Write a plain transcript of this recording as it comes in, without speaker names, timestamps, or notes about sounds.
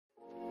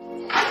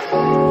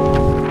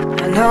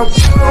how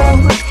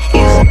cold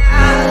is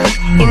not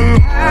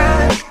enough.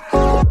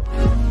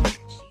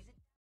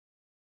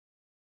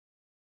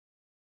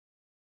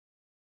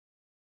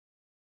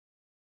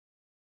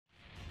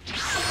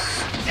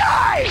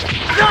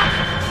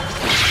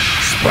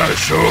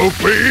 Special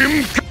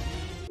beam.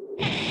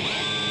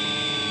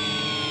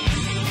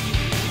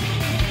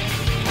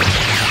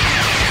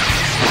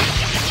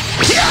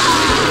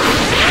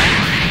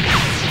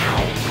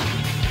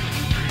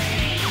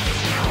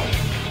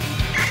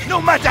 No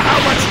matter how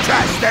much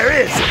trash there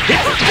is,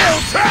 it's still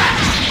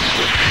trash!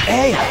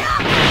 Hey,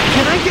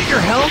 can I get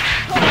your help?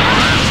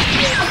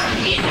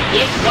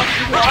 It's what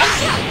you want?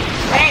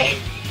 Hey,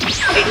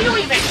 can you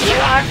even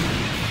hear us?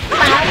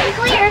 Loud and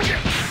clear.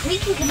 We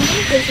can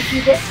communicate with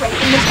you this way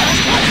from the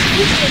podcast.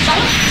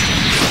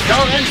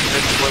 Your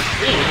entrance was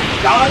being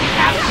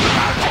dog-catted.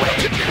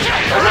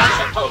 But I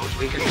suppose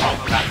we can talk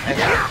about that.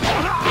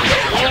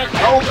 There's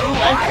no new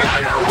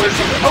entrance who was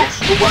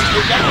supposed to work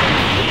together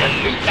to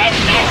defeat that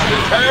nasty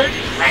turd.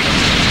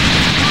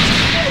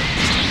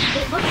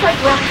 It looks like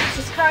Ramos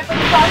is currently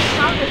far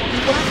stronger than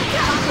he was at the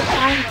top of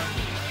time.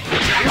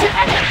 You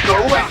had to go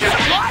and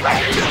defeat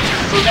Ramos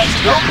so that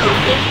Goku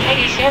didn't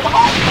finish him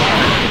off.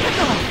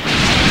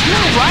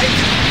 You're right.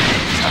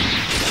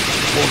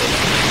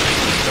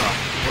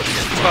 For the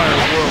entire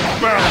world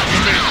bound to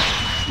me.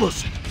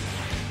 Listen,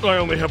 I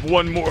only have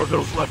one more of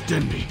those left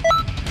in me.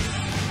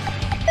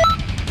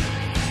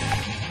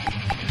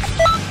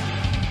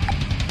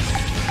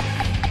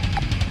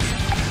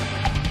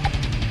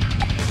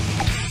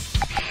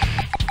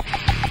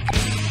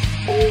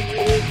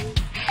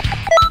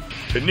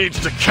 It needs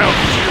to count,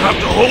 so you have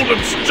to hold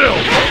him still.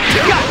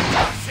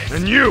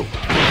 And you,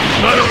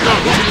 I don't know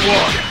who you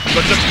are,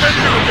 but defend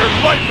me with your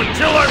life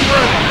until I'm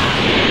ready.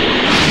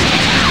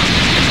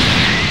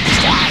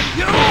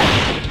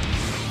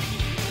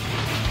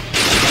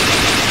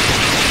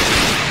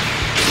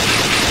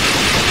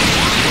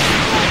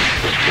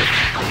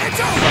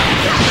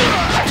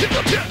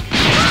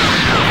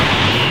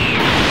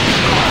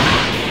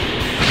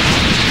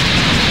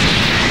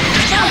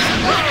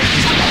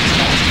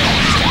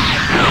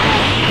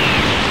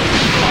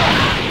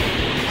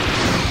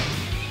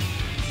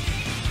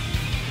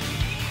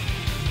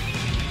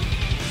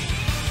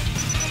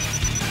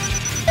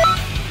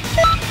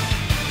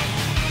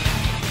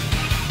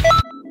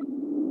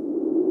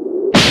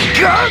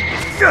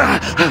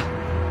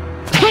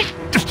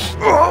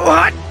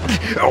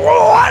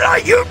 What are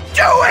you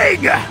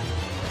doing?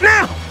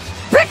 Now,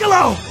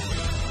 Piccolo,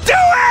 do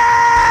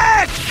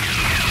it!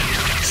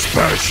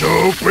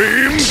 Special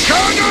beam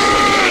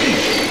cannon!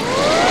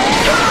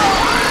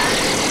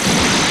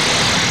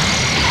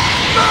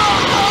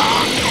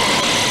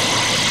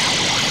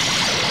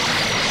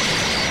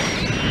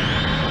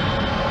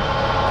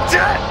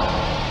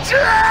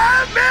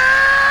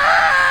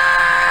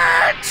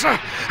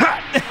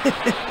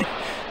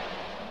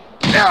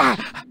 Damn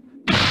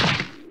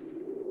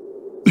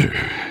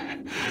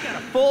Got a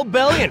full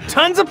belly and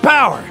tons of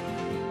power.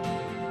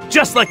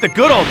 Just like the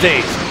good old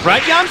days,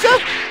 right, Yamcha?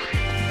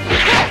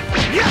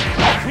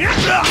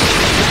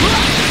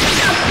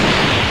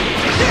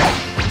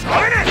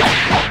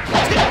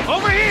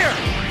 Over here!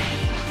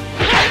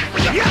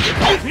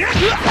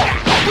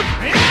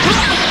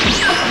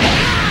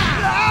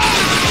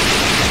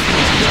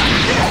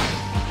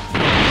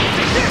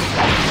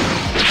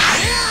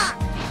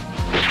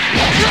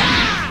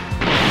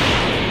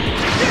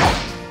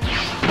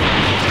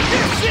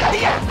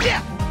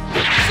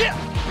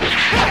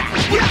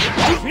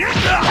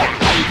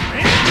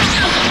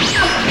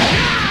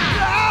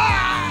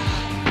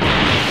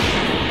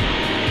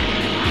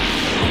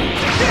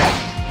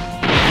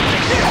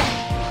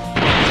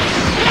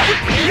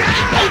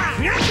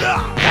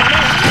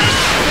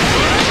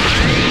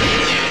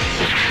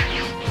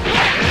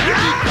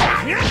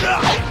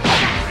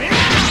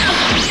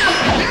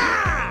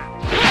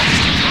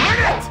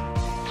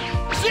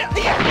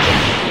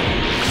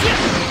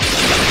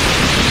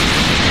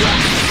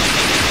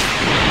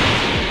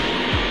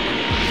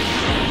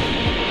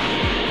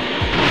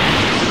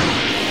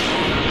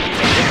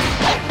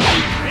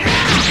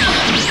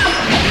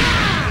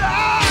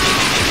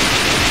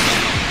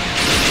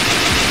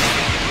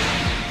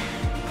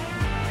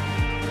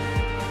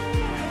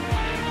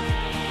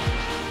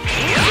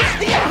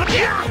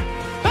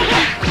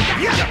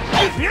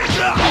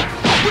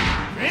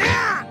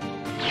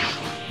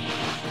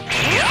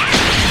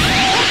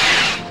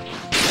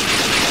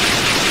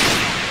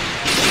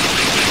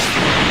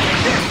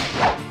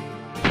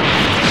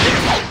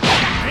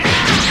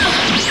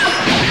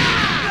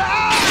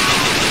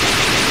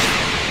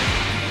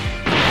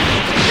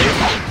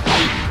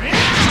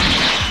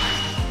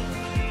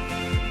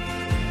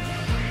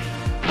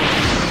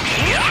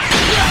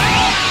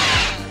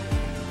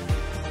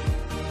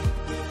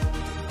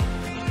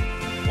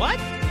 What?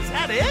 Is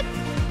that it?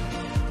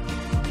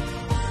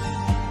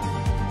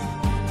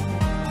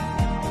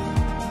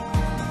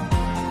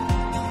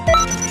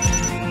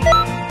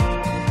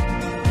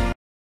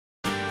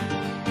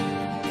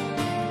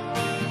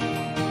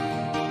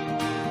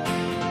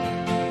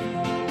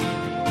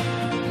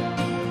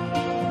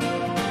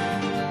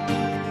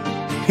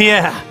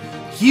 Yeah,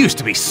 he used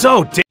to be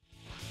so